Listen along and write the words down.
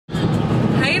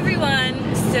Hi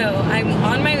everyone! So I'm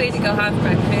on my way to go have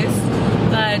breakfast,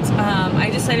 but I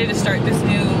decided to start this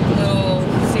new little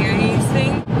series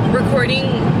thing, recording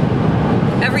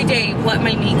every day what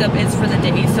my makeup is for the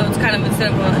day. So it's kind of,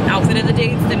 instead of an outfit of the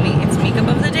day, it's makeup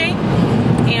of the day.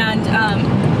 And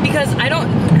because I don't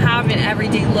have an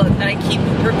everyday look that I keep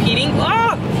repeating,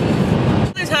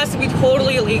 this has to be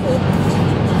totally illegal.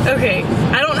 Okay,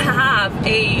 I don't have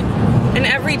an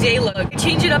everyday look. I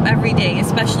change it up every day,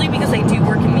 especially because I do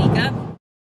work in makeup.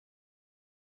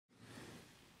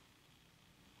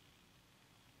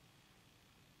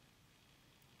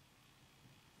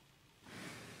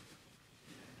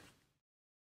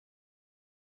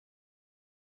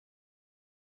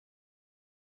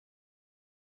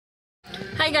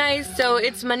 Hi guys, so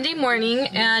it's Monday morning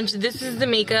and this is the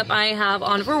makeup I have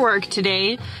on for work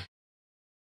today.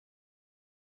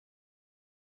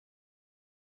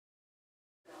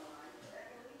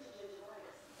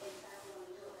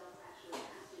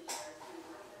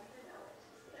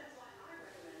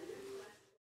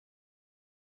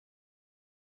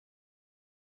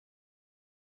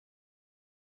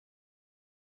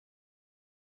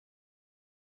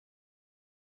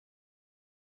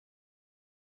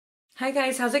 Hi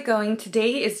guys, how's it going?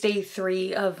 Today is day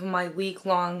 3 of my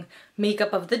week-long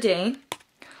makeup of the day.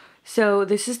 So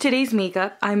this is today's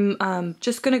makeup. I'm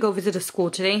just gonna go visit a school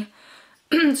today.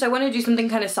 So I want to do something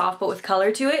kind of soft but with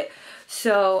color to it.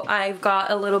 So I've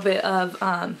got a little bit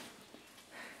of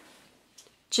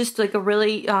just like a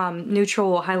really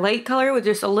neutral highlight color with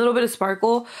just a little bit of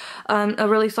sparkle, a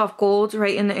really soft gold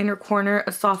right in the inner corner,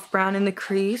 a soft brown in the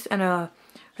crease, and a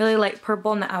really light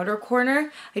purple in the outer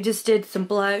corner. I just did some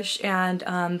blush and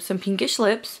some pinkish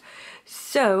lips.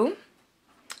 So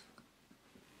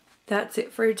that's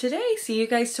it for today. See you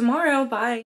guys tomorrow.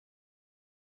 Bye.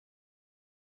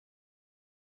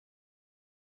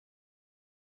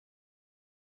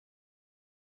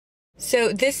 So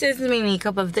this is my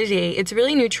makeup of the day. It's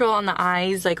really neutral on the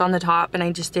eyes, like on the top, and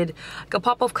I just did like a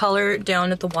pop of color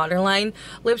down at the waterline.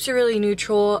 Lips are really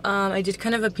neutral. I did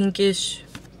kind of a pinkish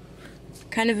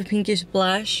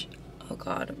blush. Oh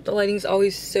god, the lighting's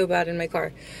always so bad in my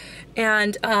car.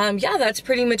 And yeah, that's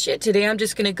pretty much it. Today I'm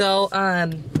just gonna go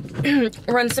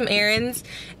run some errands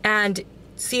and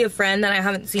see a friend that I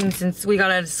haven't seen since we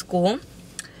got out of school.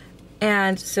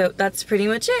 And so that's pretty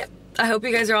much it. I hope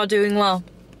you guys are all doing well.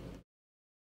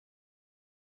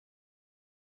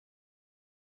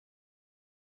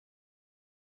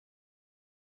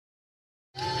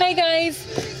 Hi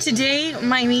guys! Today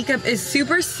my makeup is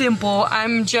super simple.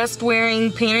 I'm just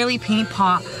wearing Painterly Paint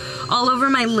Pot all over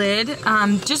my lid,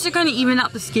 just to kind of even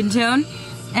out the skin tone.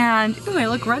 And, ooh, I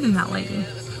look red in that lighting.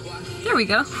 There we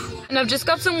go. And I've just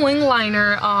got some wing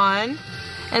liner on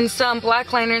and some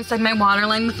black liner inside my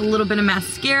waterline with a little bit of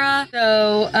mascara.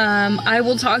 So I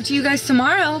will talk to you guys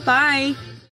tomorrow. Bye!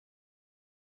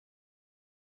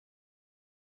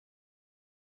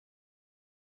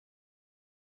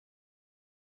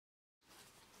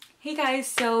 Hey guys,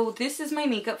 so this is my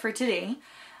makeup for today.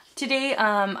 Today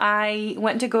I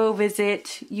went to go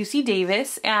visit UC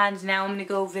Davis, and now I'm going to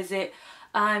go visit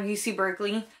UC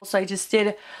Berkeley. So I just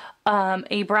did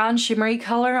a brown shimmery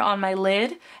color on my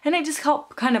lid, and I just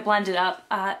helped kind of blend it up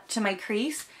to my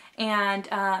crease, and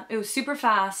it was super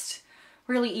fast,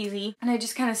 really easy. And I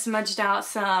just kind of smudged out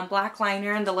some black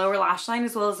liner in the lower lash line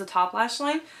as well as the top lash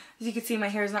line. As you can see, my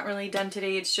hair is not really done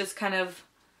today. It's just kind of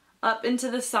up into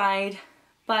the side.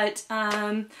 But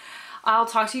I'll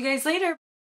talk to you guys later.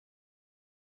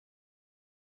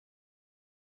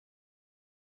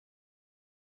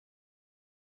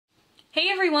 Hey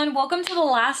everyone, welcome to the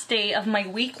last day of my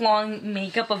week-long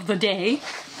makeup of the day.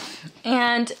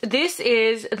 And this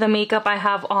is the makeup I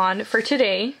have on for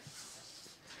today.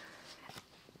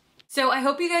 So I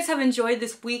hope you guys have enjoyed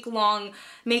this week-long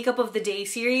makeup of the day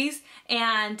series,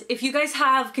 and if you guys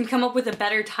can come up with a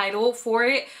better title for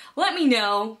it, let me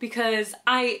know, because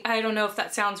I don't know if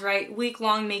that sounds right,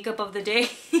 week-long makeup of the day.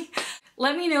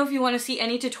 Let me know if you want to see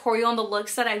any tutorial on the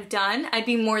looks that I've done. I'd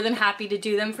be more than happy to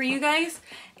do them for you guys.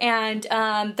 And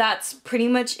that's pretty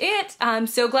much it. I'm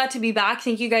so glad to be back.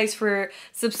 Thank you guys for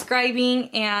subscribing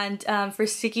and for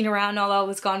sticking around while I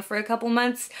was gone for a couple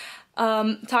months.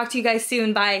 Talk to you guys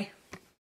soon. Bye.